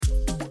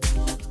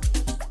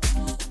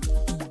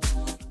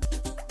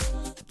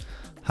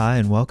Hi,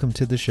 and welcome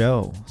to the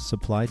show,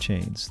 Supply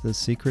Chains, the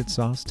secret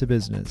sauce to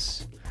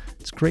business.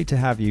 It's great to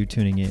have you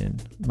tuning in.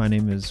 My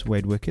name is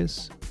Wade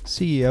Wickus,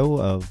 CEO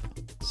of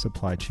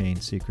Supply Chain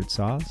Secret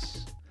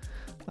Sauce,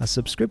 a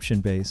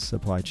subscription-based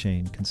supply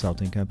chain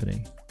consulting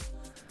company.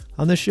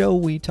 On the show,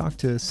 we talk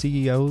to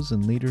CEOs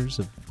and leaders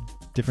of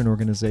different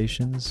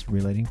organizations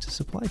relating to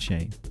supply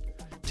chain.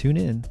 Tune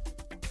in.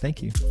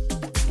 Thank you.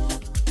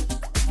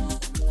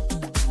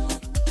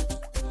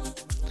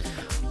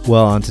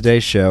 Well, on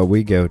today's show,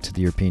 we go to the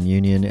European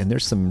Union, and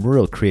there's some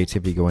real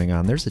creativity going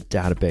on. There's a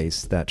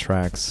database that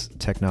tracks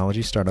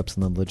technology startups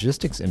in the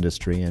logistics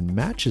industry and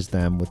matches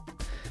them with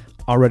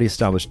already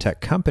established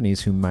tech companies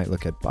who might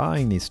look at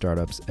buying these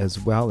startups, as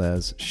well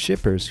as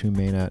shippers who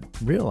may not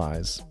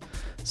realize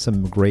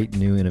some great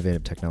new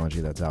innovative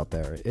technology that's out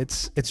there.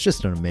 It's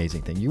just an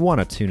amazing thing. You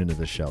want to tune into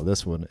the show.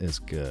 This one is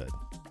good.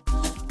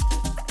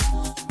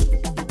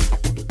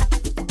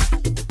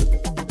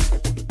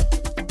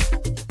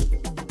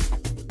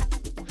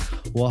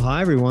 Well,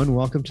 hi, everyone.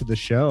 Welcome to the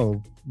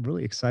show. I'm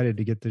really excited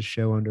to get this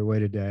show underway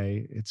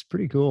today. It's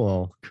pretty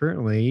cool.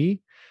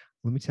 Currently,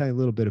 let me tell you a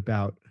little bit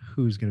about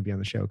who's going to be on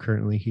the show.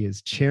 Currently, he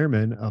is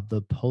chairman of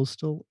the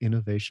Postal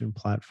Innovation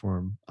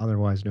Platform,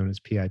 otherwise known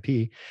as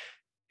PIP,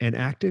 and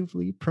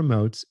actively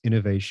promotes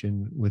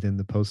innovation within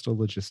the postal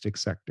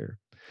logistics sector.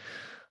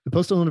 The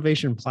Postal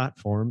Innovation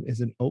Platform is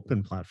an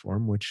open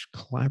platform which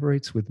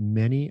collaborates with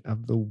many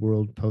of the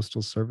world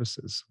postal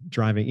services,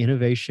 driving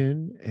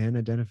innovation and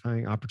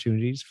identifying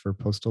opportunities for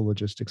postal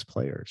logistics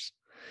players.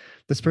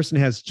 This person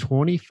has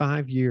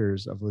 25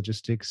 years of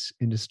logistics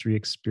industry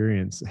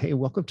experience. Hey,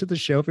 welcome to the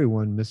show,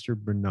 everyone, Mr.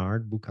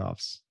 Bernard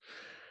Buchholz.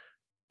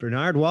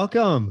 Bernard,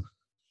 welcome.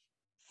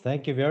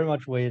 Thank you very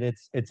much, Wade.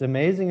 It's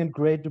amazing and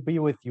great to be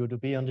with you, to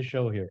be on the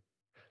show here.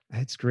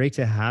 It's great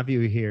to have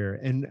you here.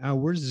 And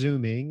we're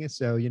Zooming,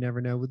 so you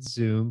never know with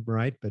Zoom,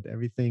 right? But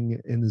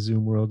everything in the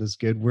Zoom world is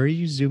good. Where are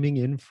you Zooming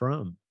in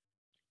from?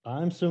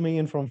 I'm zooming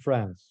in from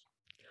France.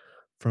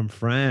 From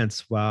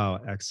France.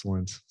 Wow,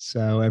 excellent.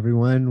 So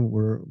everyone,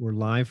 we're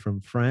live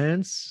from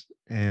France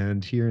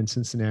and here in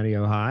Cincinnati,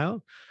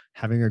 Ohio,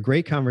 having a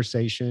great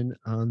conversation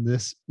on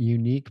this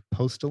unique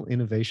postal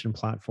innovation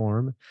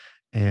platform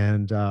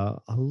and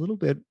a little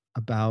bit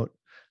about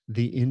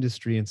the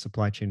industry and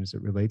supply chain as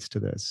it relates to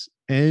this.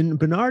 And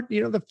Bernard,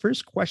 the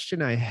first question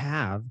I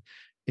have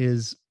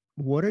is,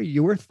 what are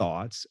your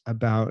thoughts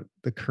about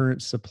the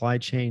current supply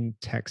chain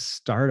tech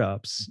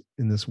startups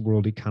in this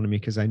world economy?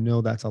 Because I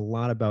know that's a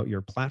lot about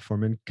your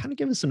platform, and kind of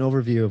give us an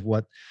overview of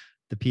what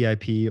the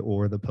PIP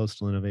or the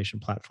Postal Innovation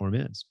Platform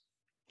is.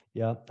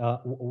 Yeah,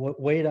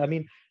 Wade,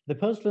 the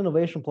Postal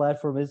Innovation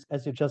Platform is,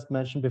 as you just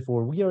mentioned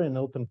before, we are an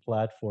open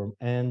platform.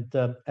 And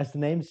as the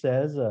name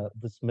says,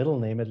 this middle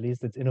name at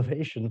least, it's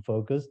innovation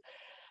focused.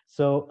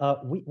 So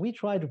we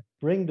try to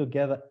bring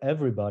together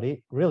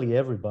everybody, really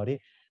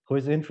everybody, who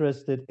is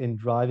interested in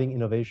driving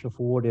innovation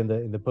forward in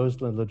the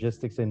postal and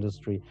logistics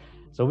industry.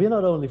 So we're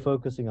not only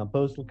focusing on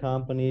postal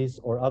companies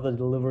or other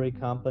delivery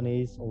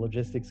companies or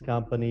logistics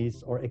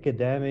companies or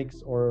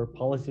academics or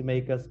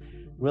policymakers.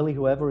 Really,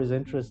 whoever is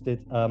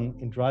interested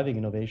in driving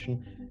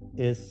innovation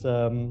is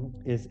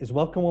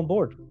welcome on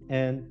board.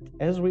 And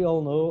as we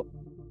all know,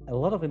 a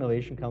lot of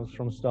innovation comes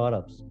from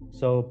startups.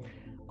 So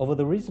over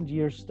the recent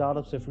years,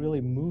 startups have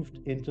really moved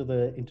into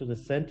the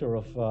center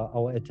of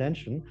our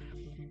attention.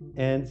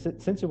 And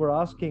since you were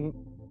asking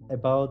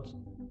about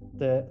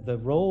the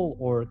role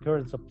or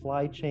current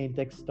supply chain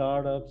tech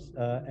startups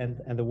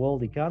and the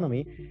world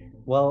economy,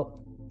 well,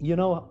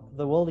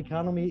 the world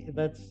economy,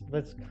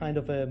 that's kind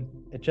of a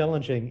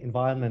challenging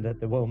environment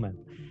at the moment.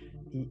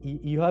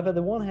 You have at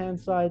the one hand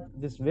side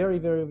this very,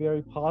 very,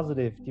 very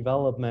positive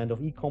development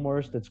of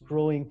e-commerce that's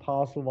growing,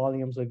 parcel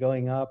volumes are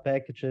going up,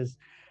 packages,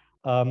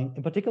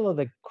 in particular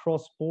the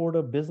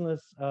cross-border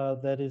business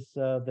that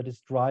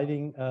is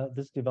driving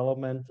this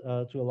development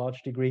to a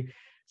large degree.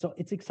 So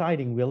it's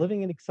exciting. We're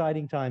living in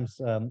exciting times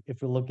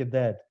if we look at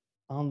that.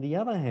 On the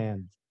other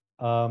hand,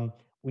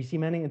 we see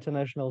many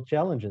international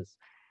challenges.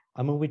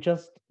 We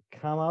just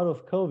come out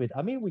of COVID.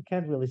 We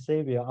can't really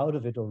say we are out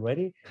of it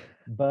already,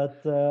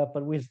 but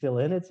we're still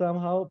in it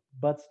somehow.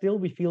 But still,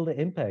 we feel the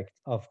impact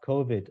of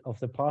COVID of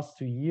the past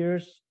 2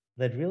 years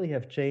that really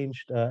have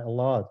changed a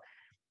lot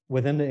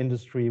within the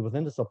industry,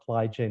 within the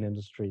supply chain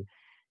industry.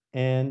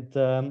 And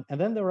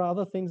then there are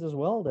other things as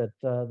well that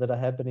are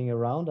happening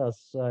around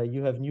us.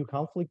 You have new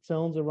conflict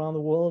zones around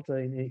the world,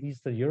 in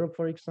Eastern Europe,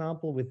 for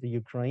example, with the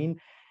Ukraine.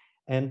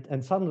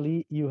 And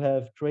suddenly you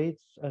have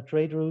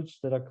trade routes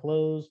that are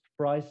closed,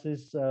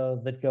 prices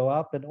that go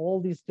up, and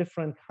all these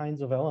different kinds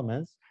of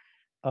elements,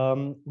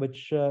 which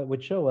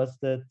show us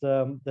that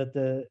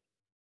the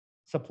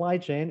supply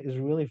chain is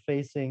really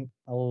facing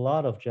a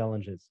lot of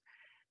challenges.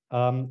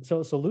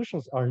 So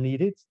solutions are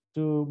needed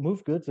to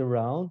move goods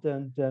around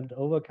and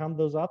overcome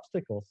those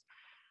obstacles.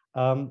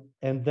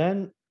 And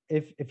then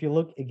if you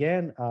look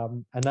again,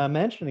 and I'm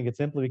mentioning it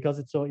simply because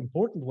it's so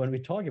important when we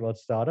talk about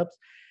startups,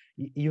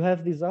 you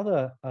have these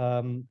other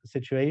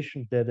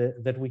situations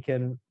that we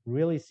can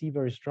really see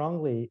very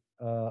strongly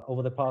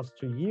over the past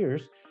 2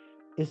 years,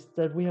 is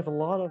that we have a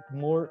lot of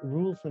more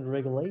rules and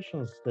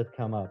regulations that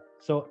come up.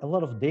 So a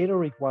lot of data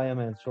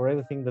requirements for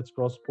everything that's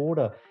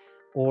cross-border.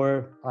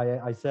 Or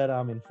I said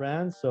I'm in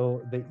France,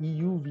 so the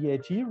EU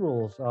VAT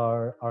rules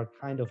are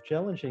kind of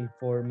challenging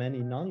for many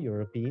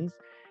non-Europeans.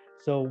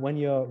 So when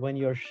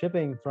you're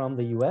shipping from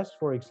the US,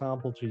 for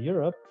example, to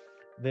Europe,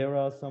 there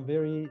are some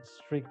very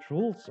strict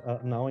rules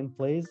now in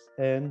place,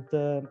 and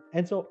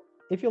so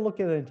if you look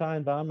at the entire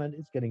environment,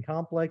 it's getting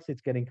complex,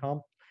 it's getting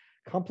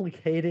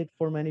complicated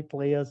for many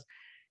players,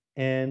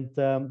 and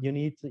you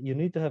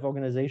need to have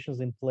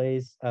organizations in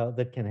place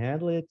that can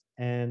handle it,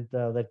 and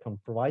that can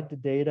provide the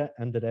data,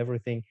 and that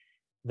everything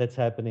that's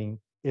happening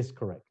is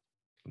correct.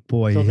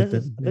 Boy, So you hit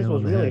this the is this nail on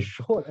was the really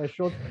a head.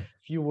 short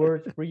few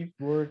words, brief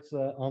words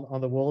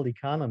on the world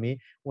economy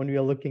when we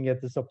are looking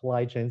at the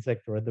supply chain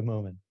sector at the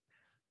moment.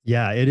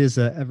 Yeah, it is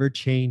a ever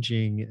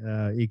changing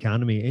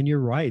economy, and you're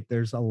right.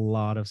 There's a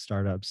lot of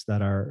startups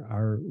that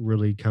are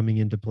really coming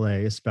into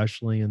play,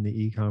 especially in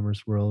the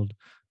e-commerce world,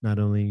 not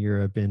only in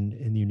Europe and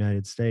in the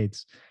United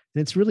States.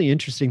 And it's really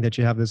interesting that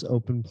you have this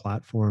open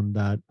platform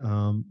that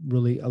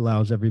really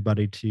allows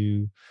everybody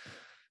to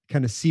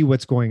kind of see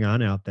what's going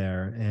on out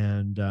there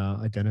and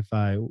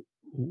identify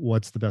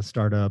what's the best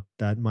startup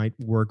that might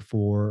work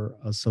for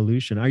a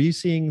solution. Are you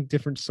seeing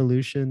different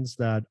solutions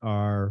that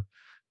are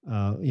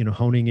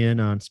honing in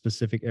on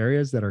specific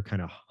areas that are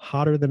kind of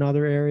hotter than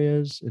other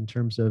areas in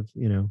terms of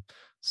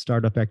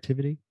startup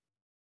activity?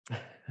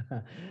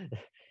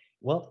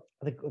 Well,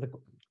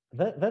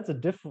 that's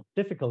a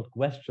difficult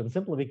question,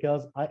 simply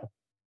because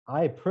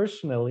I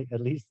personally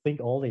at least think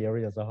all the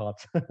areas are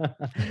hot.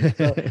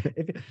 So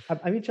if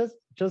I mean,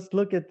 just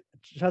look at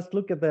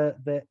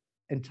the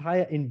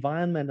entire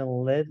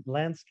environmental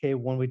landscape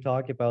when we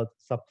talk about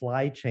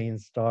supply chain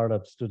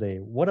startups today.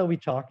 What are we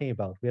talking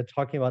about? We are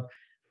talking about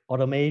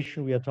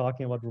automation. We are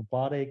talking about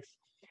robotics.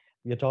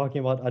 We are talking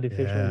about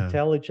artificial Yeah.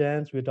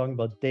 intelligence. We're talking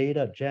about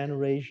data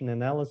generation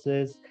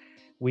analysis.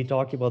 We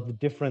talk about the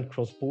different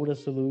cross-border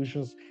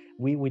solutions.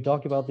 We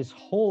talk about this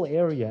whole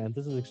area, and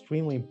this is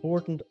extremely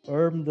important: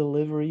 urban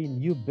delivery,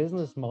 new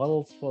business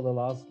models for the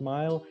last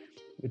mile.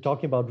 We're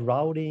talking about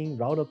routing,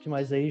 route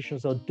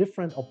optimization, so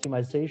different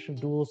optimization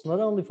tools,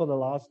 not only for the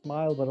last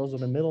mile, but also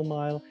the middle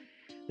mile.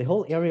 The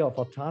whole area of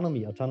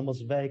autonomy,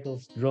 autonomous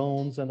vehicles,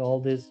 drones, and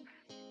all this.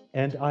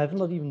 And I have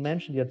not even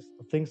mentioned yet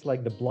things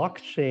like the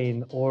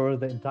blockchain or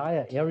the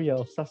entire area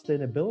of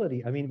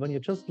sustainability. I mean, when you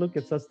just look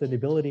at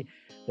sustainability,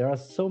 there are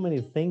so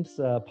many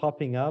things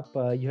popping up.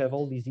 You have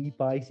all these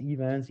e-bikes,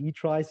 e-vans,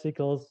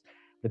 e-tricycles,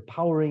 the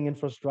powering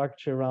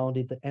infrastructure around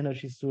it, the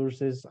energy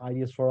sources,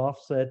 ideas for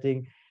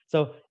offsetting.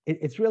 So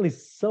it's really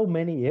so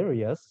many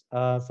areas,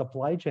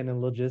 supply chain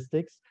and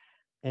logistics.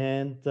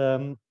 And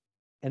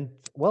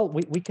well,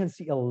 we can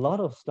see a lot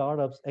of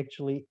startups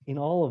actually in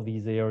all of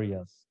these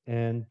areas,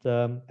 and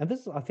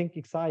this is, I think,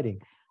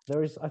 exciting.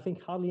 There is, I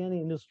think, hardly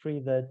any industry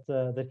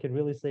that can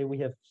really say we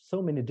have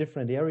so many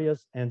different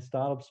areas, and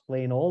startups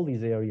play in all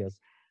these areas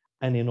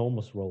an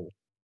enormous role.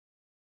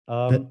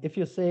 That If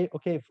you say,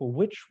 okay, for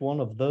which one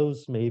of those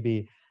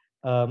maybe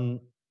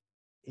um,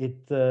 it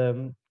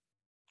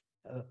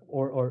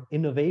or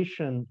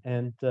innovation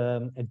and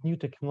new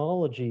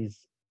technologies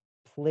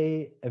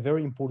play a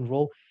very important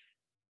role,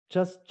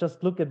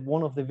 just look at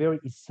one of the very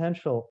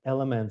essential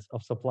elements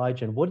of supply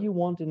chain. What you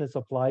want in a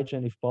supply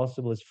chain, if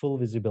possible, is full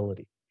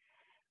visibility.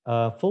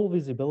 Full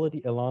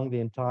visibility along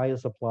the entire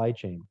supply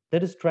chain.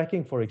 That is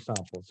tracking, for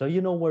example. So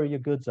you know where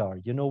your goods are.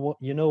 You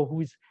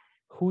know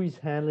who is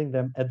handling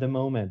them at the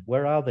moment.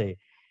 Where are they?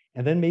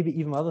 And then maybe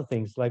even other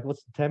things like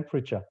what's the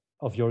temperature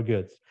of your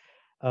goods.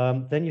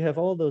 Then you have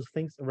all those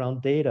things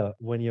around data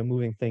when you're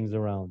moving things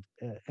around.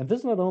 And this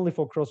is not only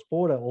for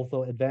cross-border,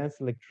 also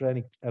advanced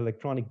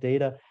electronic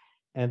data,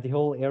 and the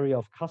whole area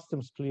of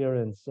customs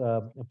clearance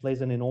plays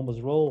an enormous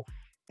role,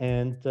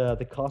 and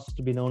the costs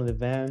to be known in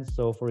advance.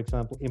 So, for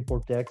example,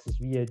 import taxes,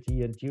 VAT,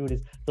 and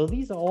duties. So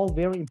these are all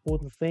very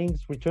important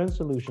things. Return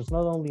solutions,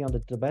 not only on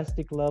the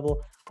domestic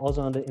level,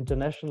 also on the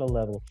international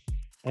level.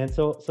 And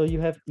so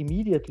you have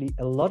immediately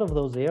a lot of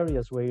those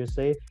areas where you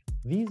say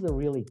these are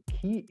really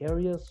key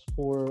areas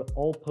for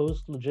all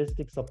post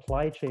logistics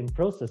supply chain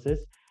processes.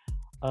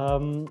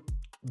 Um,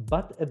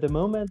 but at the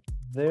moment,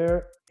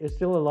 there is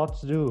still a lot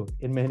to do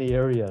in many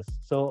areas.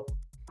 So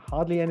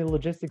hardly any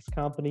logistics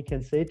company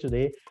can say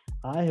today,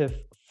 I have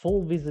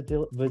full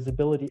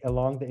visibility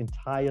along the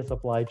entire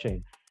supply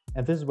chain.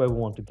 And this is where we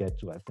want to get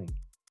to, I think.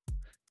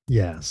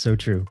 Yeah, so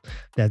true.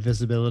 That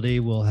visibility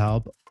will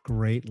help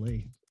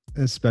greatly,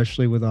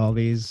 especially with all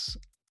these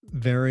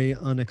very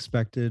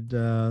unexpected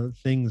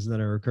things that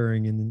are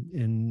occurring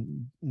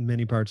in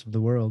many parts of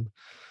the world.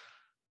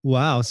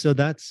 Wow, so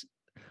that's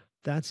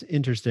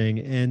interesting,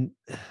 and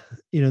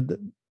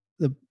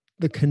the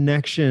the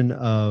connection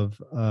of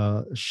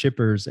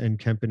shippers and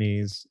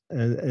companies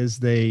as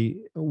they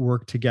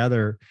work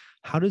together.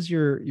 How does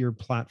your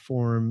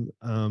platform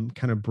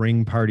kind of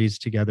bring parties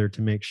together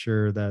to make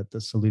sure that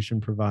the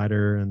solution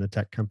provider and the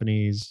tech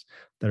companies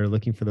that are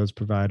looking for those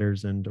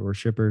providers and or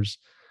shippers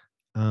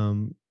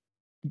um,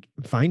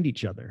 find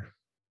each other?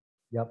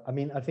 Yep. I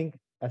mean, I think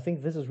I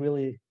think this is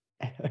really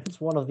it's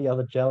one of the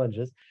other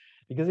challenges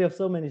because you have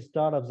so many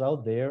startups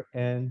out there,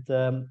 and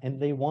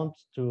they want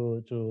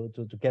to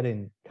get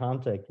in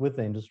contact with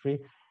the industry,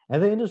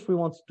 and the industry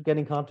wants to get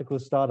in contact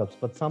with startups,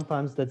 but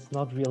sometimes that's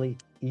not really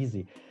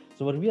easy.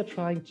 So what we are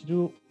trying to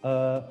do,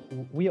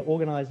 we are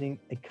organizing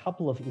a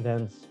couple of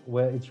events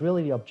where it's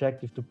really the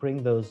objective to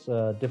bring those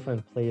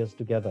different players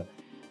together.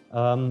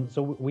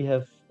 So we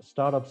have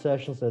startup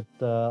sessions at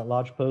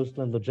large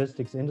postal and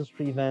logistics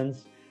industry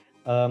events.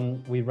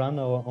 We run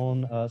our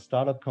own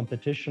startup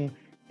competition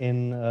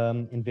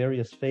in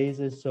various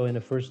phases. So in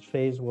the first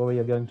phase, where we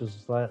are going to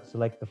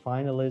select the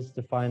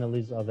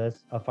finalists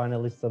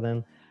are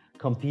then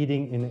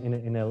competing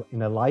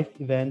in a live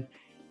event.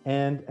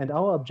 And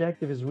our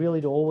objective is really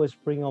to always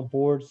bring on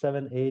board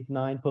 7, 8,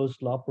 9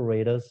 postal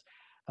operators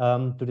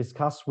to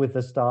discuss with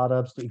the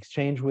startups, to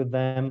exchange with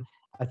them.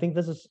 I think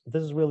this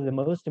is really the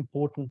most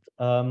important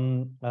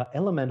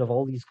element of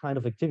all these kind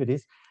of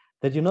activities,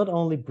 that you not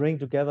only bring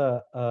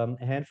together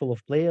a handful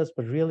of players,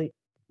 but really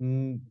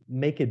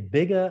make it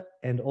bigger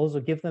and also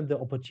give them the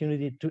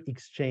opportunity to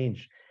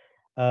exchange.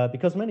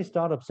 Because many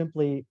startups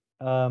simply,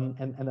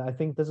 and I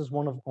think this is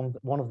one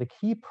of the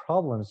key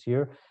problems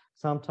here.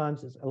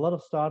 Sometimes a lot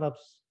of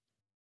startups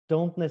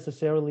don't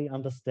necessarily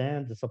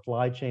understand the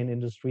supply chain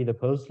industry, the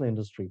postal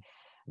industry.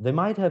 They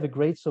might have a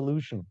great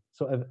solution,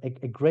 so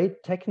a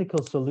great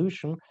technical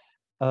solution,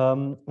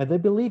 and they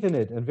believe in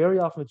it, and very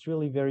often it's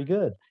really very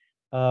good.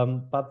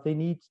 But they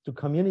need to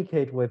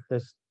communicate with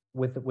this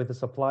with the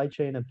supply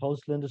chain and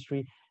postal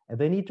industry, and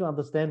they need to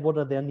understand what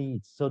are their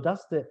needs. So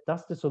does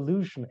the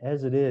solution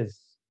as it is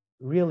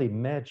really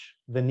match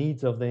the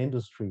needs of the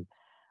industry?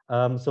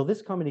 So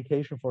this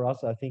communication for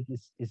us, I think,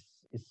 is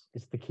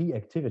the key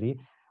activity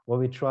where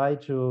we try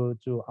to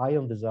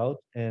iron this out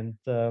and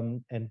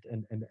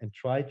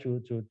try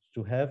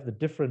to have the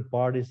different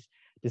parties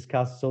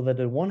discuss, so that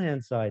on one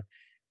hand side,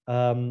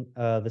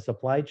 the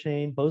supply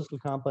chain, postal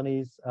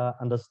companies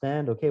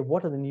understand, okay,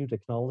 what are the new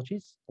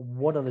technologies?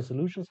 What are the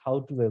solutions? How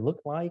do they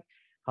look like?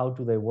 How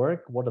do they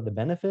work? What are the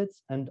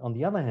benefits? And on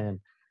the other hand,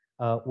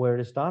 where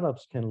the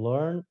startups can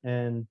learn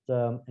and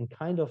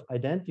kind of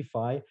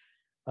identify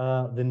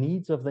the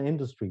needs of the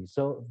industry,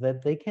 so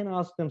that they can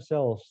ask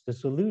themselves, the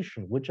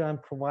solution which I'm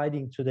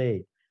providing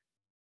today,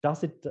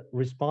 does it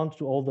respond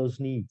to all those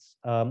needs?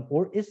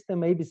 Or is there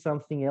maybe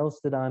something else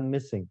that I'm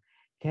missing?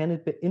 Can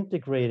it be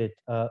integrated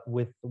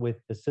with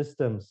the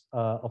systems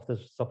of the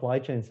supply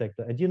chain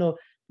sector? And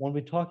when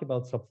we talk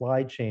about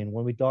supply chain,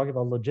 when we talk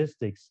about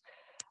logistics,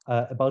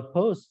 about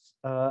posts,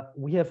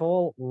 we have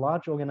all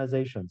large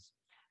organizations.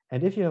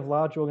 And if you have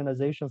large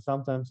organizations,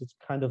 sometimes it's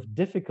kind of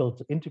difficult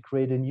to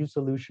integrate a new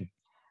solution.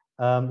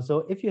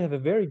 So if you have a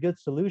very good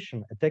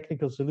solution, a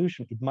technical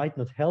solution, it might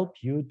not help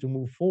you to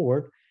move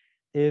forward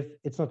if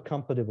it's not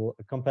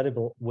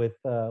compatible with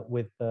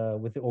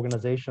the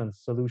organization's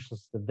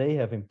solutions that they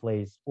have in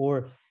place,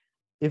 or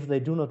if they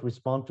do not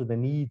respond to the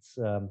needs,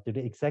 to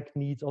the exact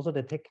needs, also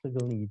the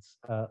technical needs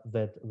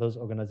that those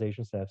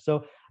organizations have.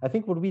 So I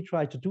think what we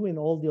try to do in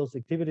all those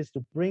activities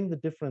to bring the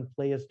different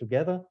players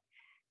together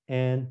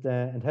and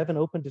have an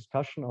open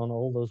discussion on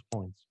all those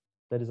points.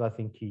 That is, I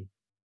think, key.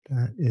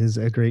 That is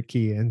a great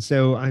key. And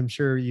so I'm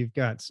sure you've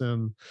got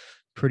some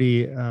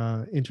pretty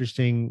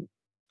interesting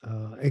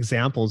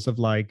examples of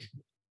like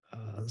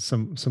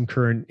some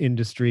current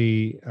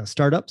industry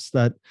startups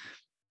that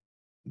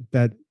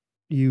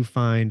you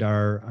find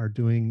are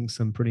doing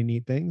some pretty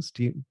neat things.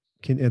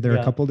 Are there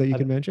a couple that you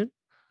can mention?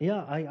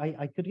 Yeah,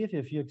 I could give you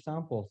a few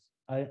examples.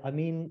 I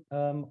mean,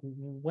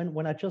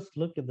 when I just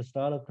look at the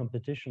startup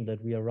competition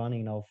that we are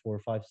running now for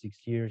 5, 6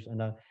 years,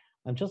 and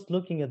I'm just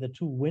looking at the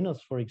two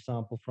winners, for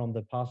example, from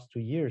the past 2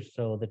 years,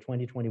 so the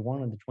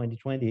 2021 and the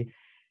 2020,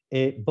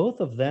 both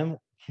of them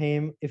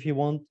came, if you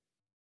want,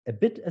 a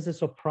bit as a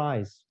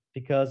surprise,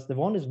 because the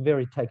one is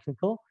very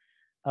technical,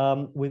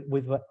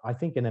 with I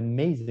think an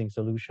amazing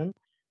solution,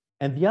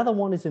 and the other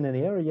one is in an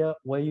area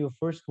where you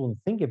first won't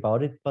think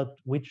about it, but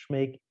which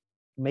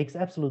makes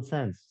absolute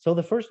sense. So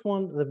the first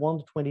one that won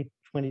the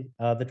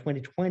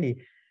 2020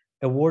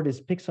 award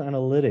is Pixar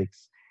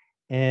Analytics,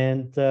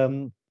 and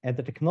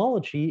the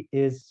technology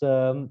is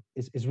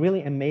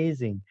really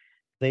amazing.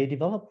 They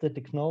developed the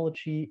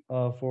technology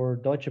for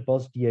Deutsche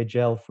Post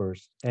DHL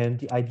first, and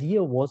the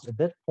idea was at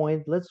that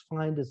point, let's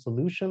find a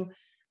solution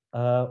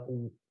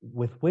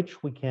with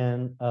which we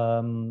can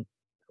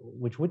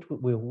with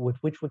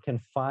which we can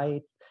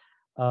fight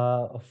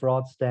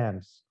fraud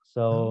stamps.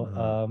 So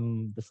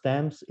the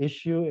stamps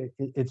issue,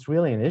 it's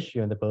really an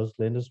issue in the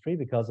postal industry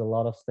because a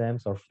lot of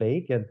stamps are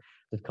fake and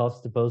it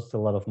costs the post a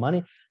lot of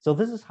money. So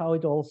this is how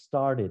it all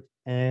started,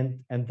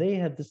 and they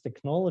had this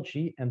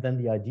technology, and then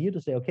the idea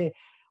to say, okay,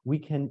 we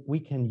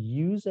can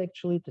use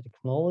actually the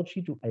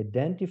technology to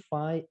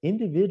identify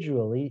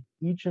individually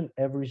each and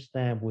every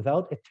stamp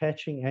without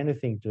attaching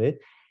anything to it.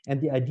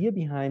 And the idea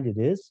behind it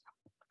is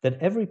that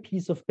every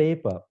piece of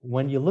paper,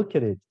 when you look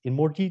at it in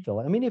more detail,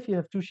 I mean, if you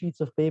have two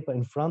sheets of paper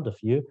in front of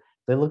you,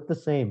 they look the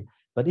same.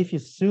 But if you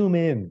zoom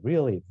in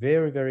really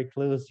very, very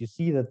close, you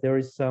see that there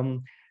is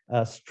some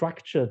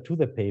structure to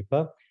the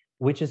paper.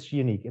 which is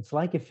unique. It's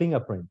like a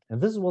fingerprint, and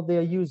this is what they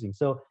are using.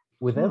 So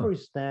with Huh. every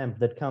stamp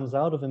that comes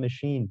out of a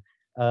machine,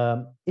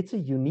 it's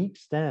a unique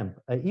stamp,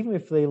 even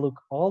if they look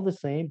all the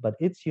same, but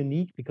it's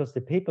unique because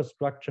the paper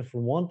structure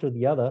from one to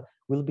the other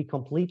will be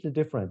completely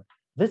different.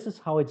 This is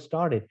how it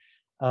started.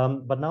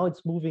 But now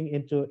it's moving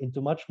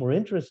into much more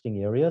interesting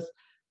areas,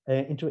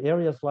 into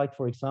areas like,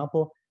 for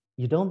example,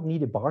 you don't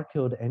need a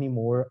barcode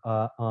anymore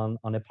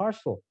on a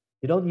parcel.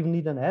 You don't even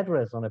need an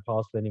address on a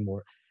parcel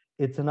anymore.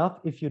 It's enough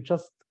if you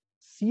just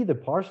see the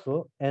parcel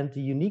and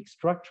the unique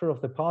structure of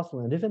the parcel.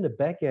 And if in the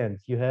back end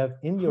you have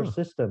in your Huh.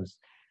 systems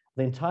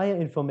the entire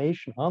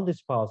information on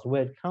this parcel,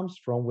 where it comes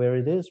from, where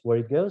it is, where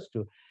it goes to,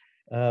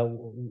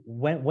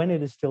 when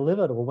it is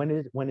delivered, or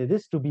when it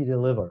is to be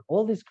delivered,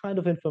 all this kind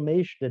of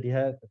information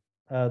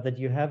that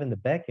you have in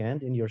the back end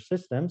in your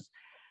systems,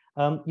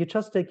 you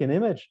just take an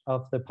image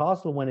of the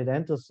parcel when it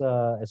enters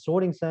a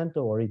sorting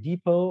center or a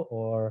depot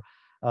or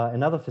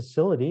another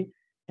facility,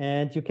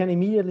 and you can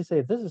immediately say,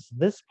 this is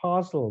this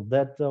parcel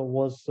that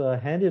was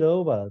handed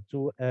over to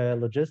a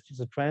logistics,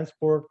 a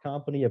transport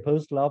company, a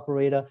postal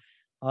operator,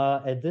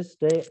 at this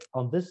day,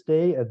 on this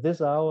day, at this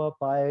hour,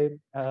 by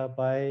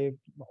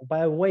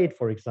a weight,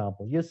 for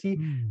example. You see,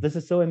 Hmm. this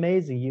is so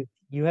amazing.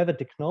 You have a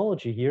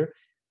technology here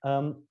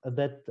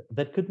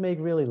that could make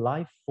really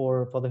life for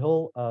the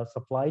whole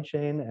supply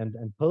chain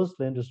and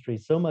postal industry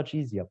so much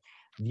easier.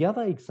 The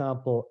other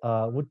example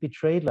would be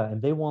Tradler,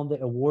 and they won the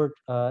award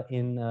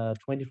in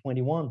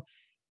 2021.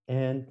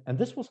 And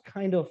this was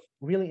kind of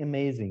really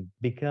amazing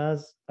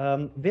because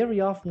very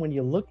often when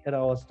you look at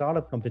our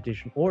startup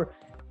competition or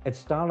at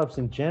startups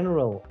in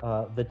general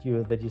that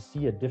you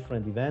see at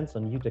different events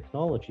on new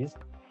technologies,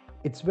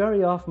 it's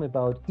very often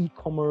about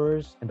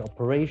e-commerce and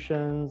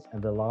operations and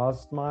the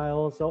last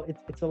mile. So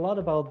it's a lot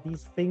about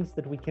these things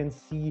that we can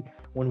see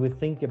when we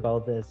think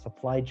about the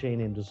supply chain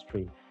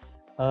industry.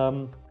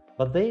 Um,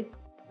 but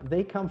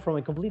they come from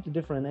a completely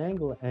different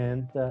angle,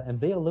 and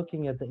they are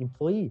looking at the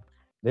employee.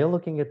 They're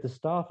looking at the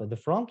staff, at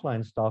the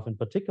frontline staff in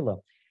particular.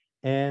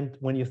 And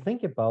when you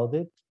think about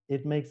it,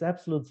 it makes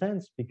absolute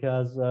sense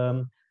because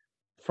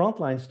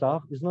frontline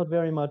staff is not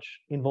very much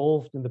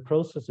involved in the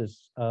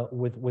processes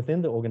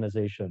within the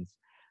organizations.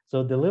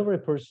 So delivery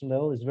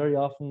personnel is very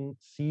often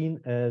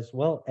seen as,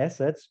 well,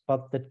 assets,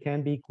 but that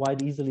can be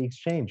quite easily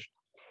exchanged.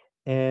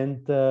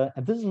 And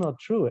this is not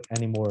true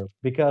anymore,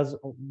 because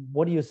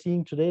what you're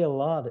seeing today a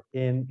lot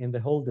in the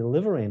whole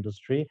delivery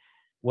industry,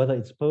 whether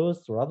it's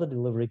Post or other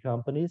delivery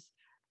companies,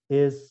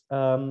 is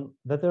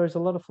that there is a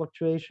lot of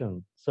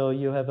fluctuation. So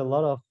you have a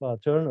lot of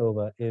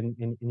turnover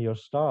in your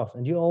staff,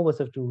 and you always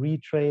have to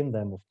retrain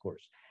them, of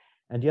course.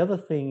 And the other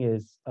thing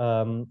is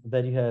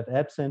that you have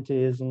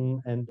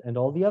absenteeism and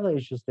all the other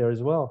issues there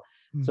as well.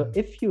 So Hmm.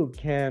 if you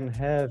can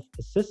have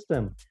a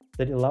system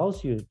that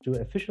allows you to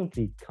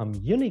efficiently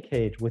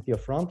communicate with your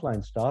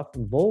frontline staff,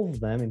 involve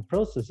them in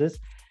processes,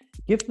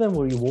 give them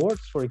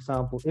rewards, for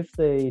example, if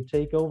they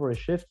take over a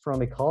shift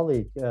from a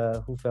colleague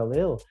who fell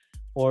ill,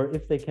 or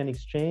if they can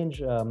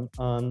exchange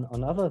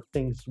on other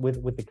things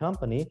with the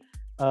company,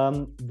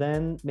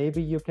 then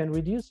maybe you can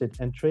reduce it.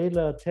 And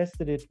Trailer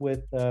tested it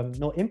with,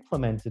 no,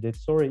 implemented it,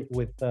 sorry,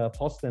 with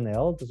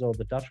PostNL, so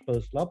the Dutch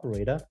postal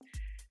operator.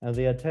 And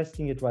they are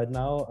testing it right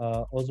now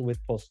also with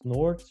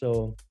PostNord.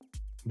 So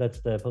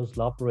that's the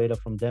postal operator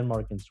from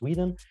Denmark and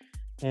Sweden.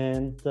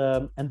 And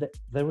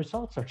the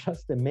results are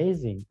just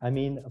amazing. I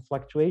mean,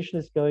 fluctuation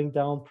is going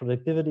down,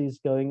 productivity is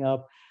going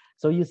up.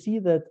 So you see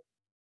that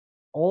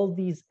all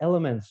these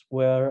elements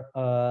where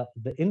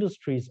the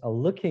industries are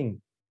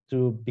looking to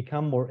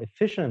become more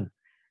efficient,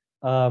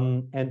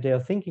 and they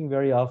are thinking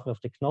very often of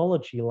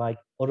technology like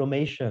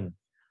automation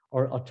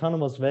or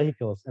autonomous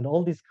vehicles and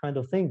all these kind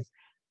of things.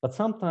 But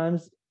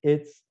sometimes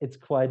it's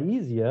quite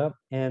easier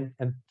and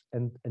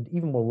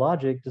even more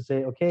logic to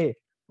say, okay,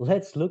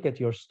 let's look at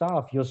your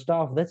staff. Your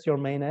staff, that's your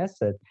main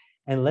asset.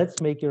 And let's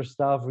make your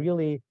staff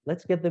really,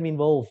 let's get them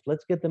involved,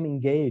 let's get them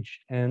engaged.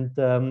 And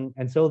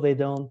so they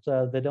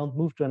don't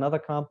move to another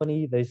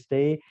company, they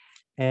stay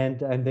and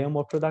they're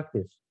more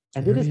productive.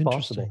 And it is Very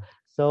possible.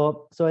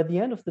 interesting. So at the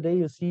end of the day,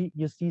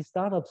 you see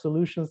startup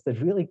solutions that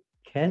really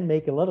can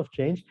make a lot of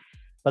change.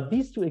 But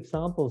these two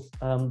examples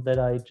that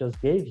I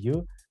just gave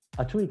you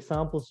are two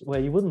examples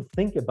where you wouldn't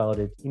think about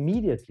it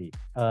immediately.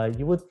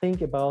 You would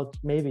think about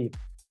maybe,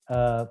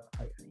 uh,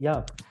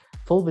 yeah,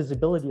 full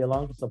visibility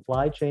along the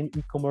supply chain,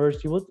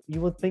 e-commerce. You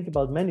would think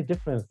about many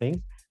different things.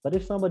 But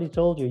if somebody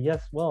told you,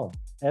 yes, well,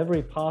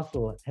 every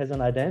parcel has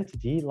an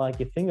identity like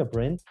a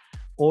fingerprint,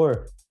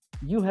 or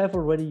you have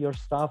already your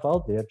staff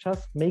out there,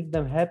 just make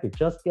them happy,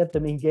 just get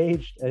them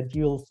engaged, and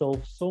you'll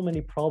solve so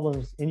many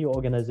problems in your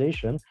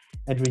organization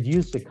and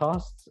reduce the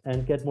costs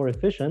and get more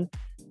efficient.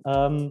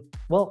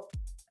 Well,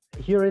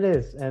 here it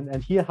is,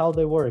 and here how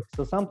they work.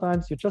 So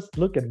sometimes you just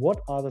look at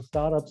what are the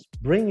startups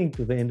bringing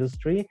to the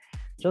industry,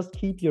 just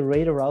keep your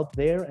radar out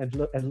there and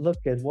look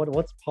at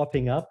what's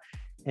popping up.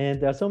 And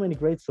there are so many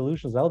great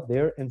solutions out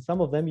there, and some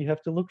of them you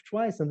have to look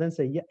twice and then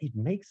say, yeah, it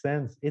makes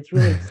sense, it's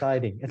really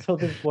exciting. And so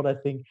this is what I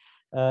think,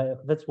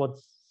 that's what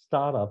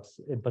startups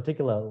in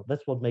particular,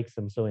 that's what makes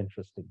them so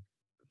interesting.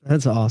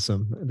 That's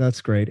awesome.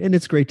 That's great. And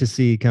it's great to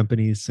see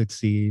companies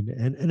succeed.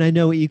 And I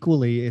know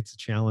equally it's a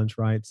challenge,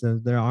 right? So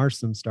there are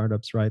some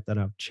startups, right, that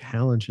have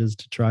challenges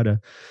to try to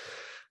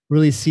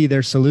really see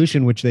their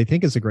solution, which they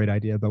think is a great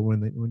idea. But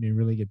when you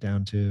really get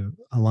down to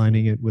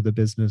aligning it with a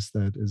business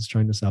that is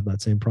trying to solve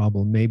that same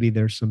problem, maybe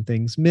there's some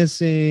things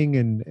missing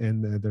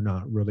and they're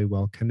not really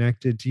well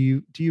connected.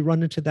 Do you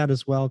run into that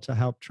as well to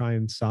help try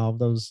and solve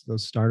those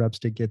startups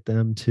to get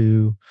them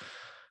to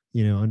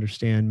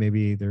understand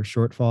maybe their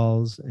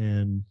shortfalls,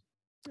 and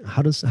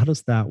how does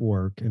that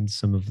work in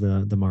some of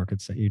the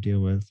markets that you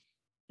deal with?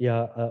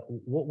 Yeah,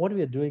 what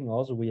we are doing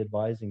also, we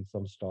advising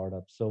some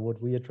startups. So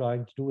what we are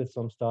trying to do with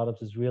some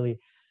startups is really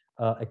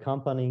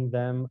accompanying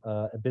them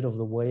a bit of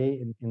the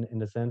way in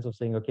the sense of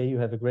saying, okay, you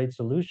have a great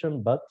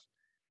solution, but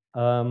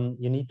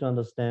you need to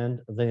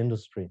understand the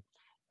industry.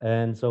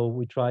 And so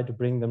we try to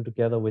bring them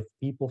together with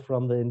people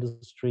from the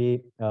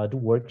industry, do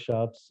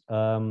workshops,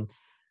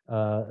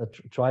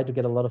 try to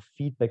get a lot of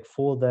feedback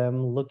for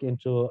them, look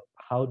into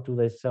how do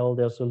they sell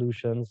their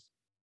solutions,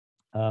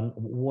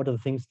 what are the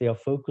things they are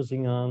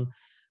focusing on,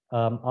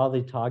 are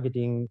they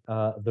targeting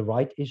the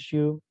right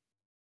issue,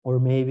 or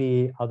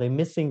maybe are they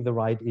missing the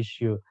right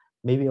issue,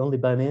 maybe only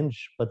by an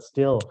inch, but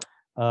still,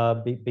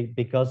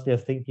 because they're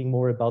thinking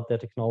more about their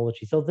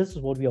technology. So this is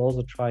what we're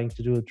also trying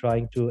to do,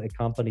 trying to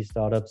accompany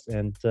startups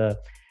and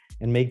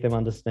make them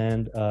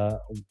understand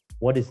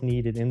what is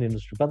needed in the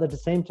industry. But at the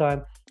same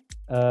time,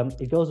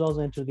 it goes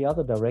also into the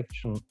other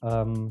direction.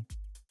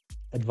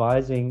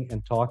 Advising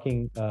and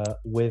talking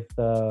with,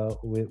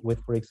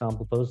 for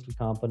example, postal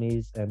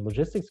companies and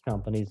logistics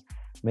companies,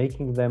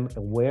 making them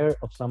aware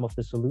of some of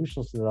the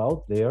solutions that are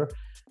out there.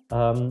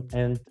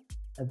 And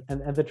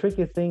the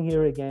tricky thing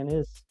here again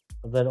is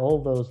that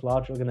all those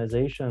large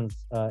organizations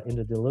in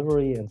the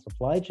delivery and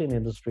supply chain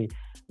industry,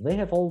 they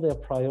have all their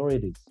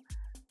priorities.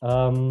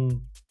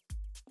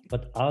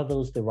 But are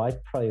those the right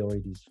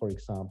priorities, for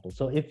example?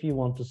 So if you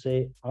want to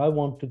say, I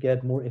want to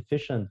get more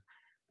efficient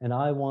and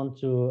I want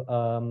to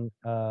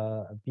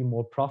be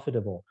more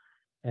profitable,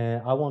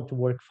 and I want to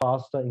work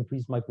faster,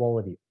 increase my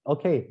quality.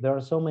 Okay, there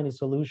are so many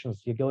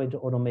solutions. You go into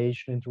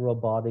automation, into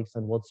robotics,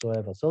 and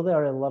whatsoever. So there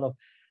are a lot of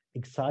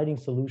exciting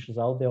solutions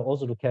out there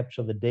also to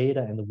capture the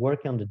data and to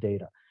work on the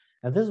data.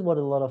 And this is what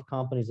a lot of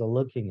companies are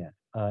looking at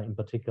in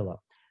particular.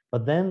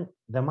 But then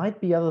there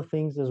might be other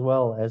things as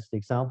well, as the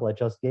example I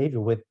just gave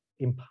you with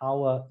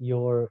empower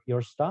your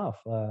staff,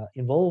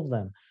 involve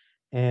them,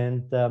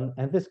 and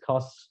this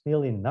costs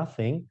nearly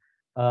nothing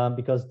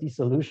because these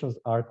solutions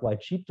are quite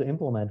cheap to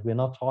implement. We're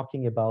not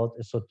talking about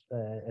a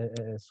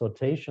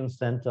sortation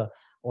center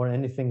or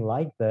anything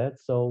like that.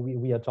 So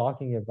we are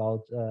talking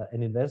about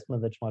an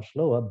investment that's much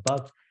lower,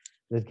 but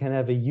that can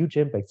have a huge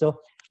impact. So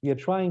we are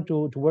trying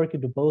to work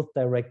into both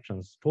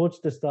directions towards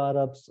the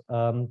startups,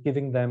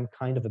 giving them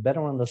kind of a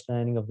better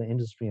understanding of the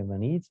industry and the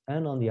needs,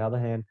 and on the other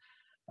hand,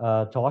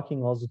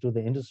 talking also to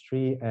the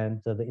industry and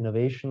the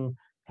innovation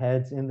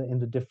heads in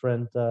the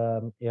different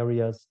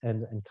areas,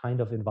 and kind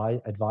of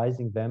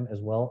advising them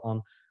as well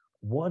on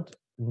what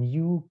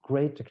new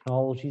great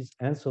technologies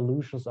and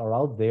solutions are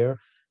out there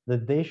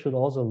that they should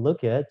also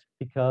look at,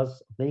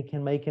 because they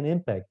can make an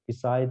impact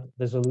beside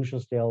the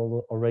solutions they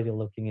are already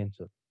looking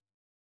into.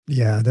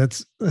 Yeah,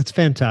 that's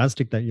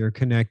fantastic that you're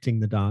connecting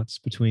the dots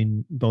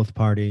between both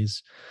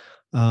parties.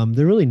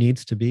 There really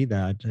needs to be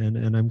that,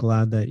 and I'm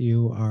glad that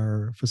you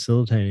are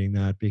facilitating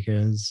that,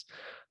 because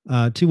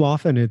too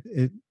often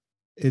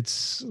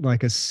it's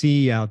like a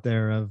sea out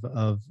there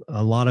of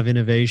a lot of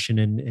innovation,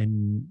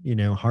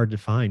 and hard to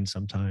find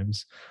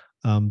sometimes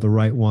the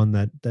right one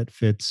that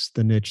fits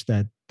the niche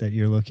that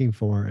you're looking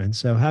for. And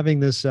so having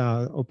this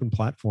open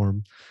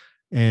platform,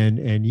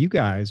 and you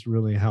guys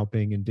really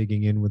helping and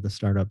digging in with the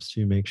startups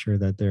to make sure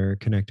that they're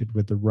connected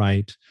with the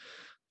right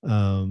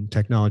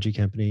technology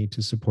company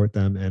to support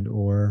them, and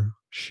or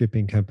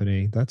shipping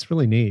company, that's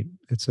really neat.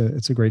 It's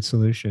a great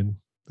solution.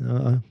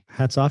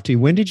 Hats off to you.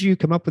 When did you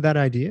come up with that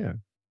idea?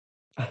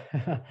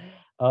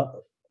 uh,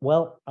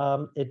 well,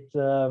 it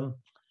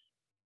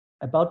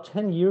about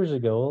 10 years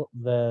ago,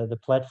 the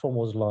platform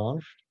was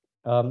launched.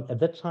 At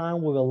that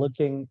time, we were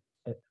looking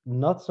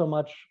not so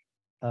much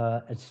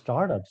at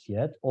startups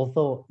yet,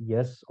 although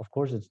yes, of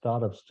course, it's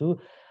startups too,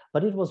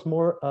 but it was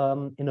more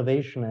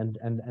innovation,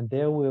 and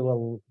there we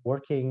were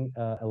working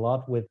a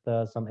lot with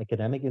some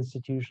academic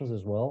institutions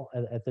as well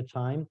at the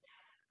time.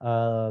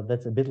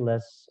 That's a bit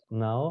less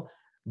now,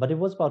 but it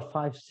was about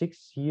 5,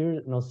 6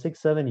 years, no, 6,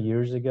 7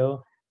 years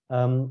ago,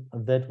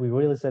 that we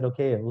really said,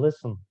 okay,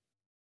 listen,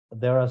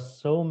 there are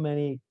so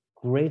many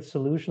great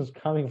solutions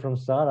coming from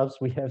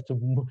startups. We have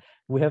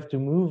to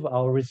move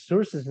our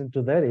resources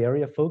into that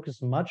area,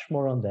 focus much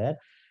more on that,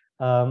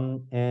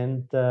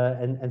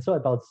 and so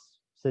about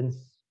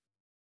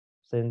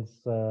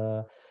since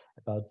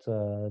about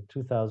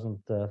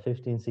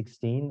 2015,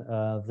 16,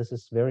 this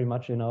is very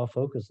much in our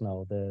focus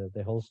now,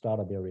 the whole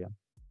startup area.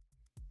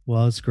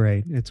 Well, it's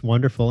great. It's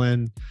wonderful.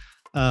 And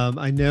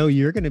I know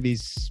you're going to be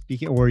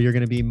speaking, or you're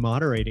going to be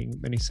moderating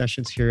many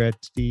sessions here at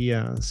the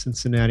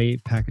Cincinnati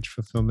Package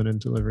Fulfillment and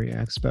Delivery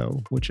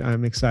Expo, which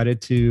I'm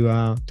excited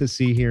to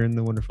see here in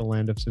the wonderful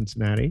land of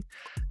Cincinnati.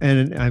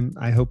 And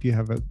I hope you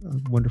have a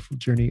wonderful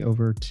journey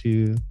over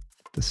to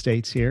the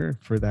States here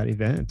for that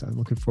event. I'm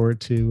looking forward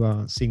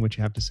to seeing what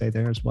you have to say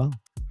there as well.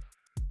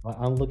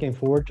 I'm looking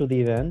forward to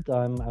the event.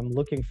 I'm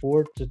looking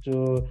forward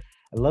to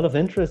a lot of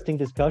interesting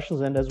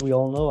discussions. And as we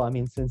all know, I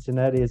mean,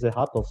 Cincinnati is a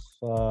hub of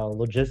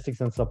logistics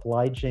and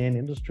supply chain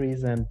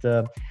industries, and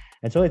so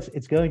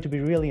it's going to be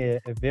really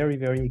a very,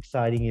 very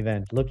exciting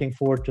event. Looking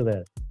forward to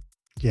that.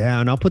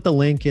 Yeah, and I'll put the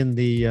link in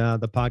the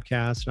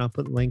podcast, and I'll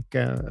put the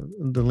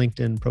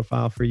LinkedIn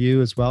profile for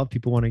you as well. If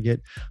people want to get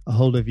a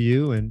hold of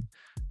you and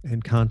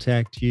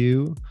contact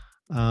you.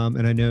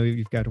 And I know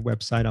you've got a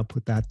website. I'll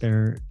put that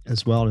there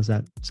as well. Does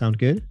that sound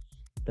good?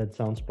 That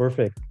sounds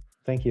perfect.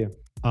 Thank you.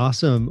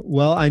 Awesome.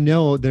 Well, I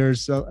know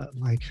there's oh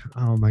my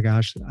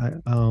gosh, I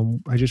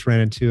just ran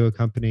into a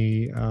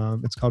company.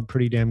 It's called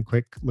Pretty Damn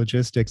Quick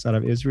Logistics out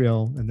of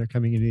Israel, and they're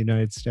coming into the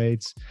United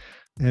States.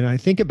 And I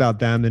think about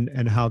them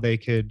and how they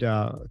could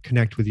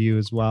connect with you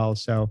as well.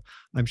 So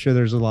I'm sure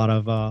there's a lot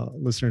of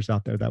listeners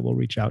out there that will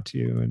reach out to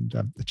you. And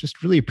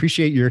just really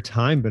appreciate your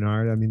time,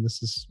 Bernard. I mean,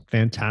 this is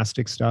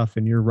fantastic stuff,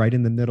 and you're right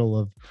in the middle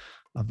of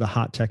the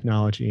hot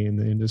technology in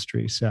the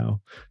industry.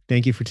 So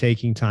thank you for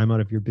taking time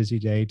out of your busy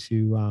day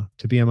to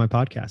be on my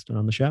podcast and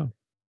on the show.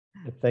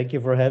 Thank you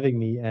for having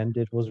me. And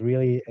it was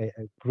really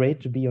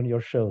great to be on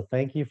your show.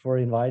 Thank you for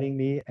inviting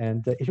me.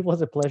 And it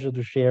was a pleasure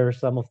to share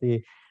some of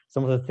the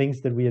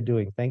things that we are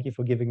doing. Thank you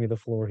for giving me the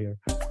floor here.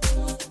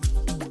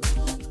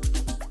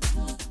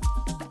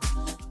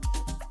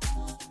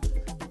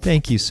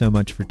 Thank you so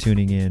much for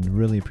tuning in.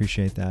 Really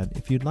appreciate that.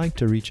 If you'd like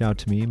to reach out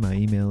to me, my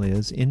email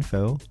is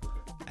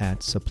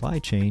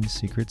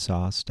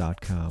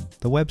info@supplychainsecretsauce.com.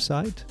 The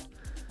website,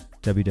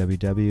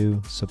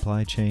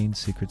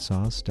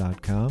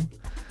 www.supplychainsecretsauce.com.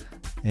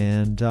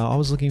 And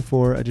always looking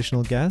for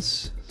additional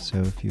guests. So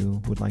if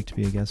you would like to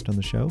be a guest on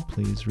the show,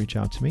 please reach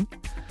out to me.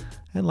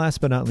 And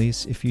last but not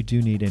least, if you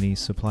do need any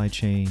supply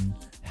chain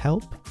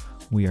help,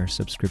 we are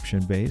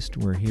subscription-based.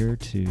 We're here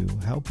to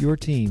help your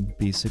team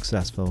be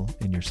successful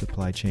in your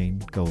supply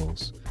chain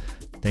goals.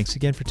 Thanks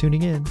again for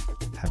tuning in.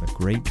 Have a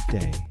great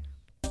day.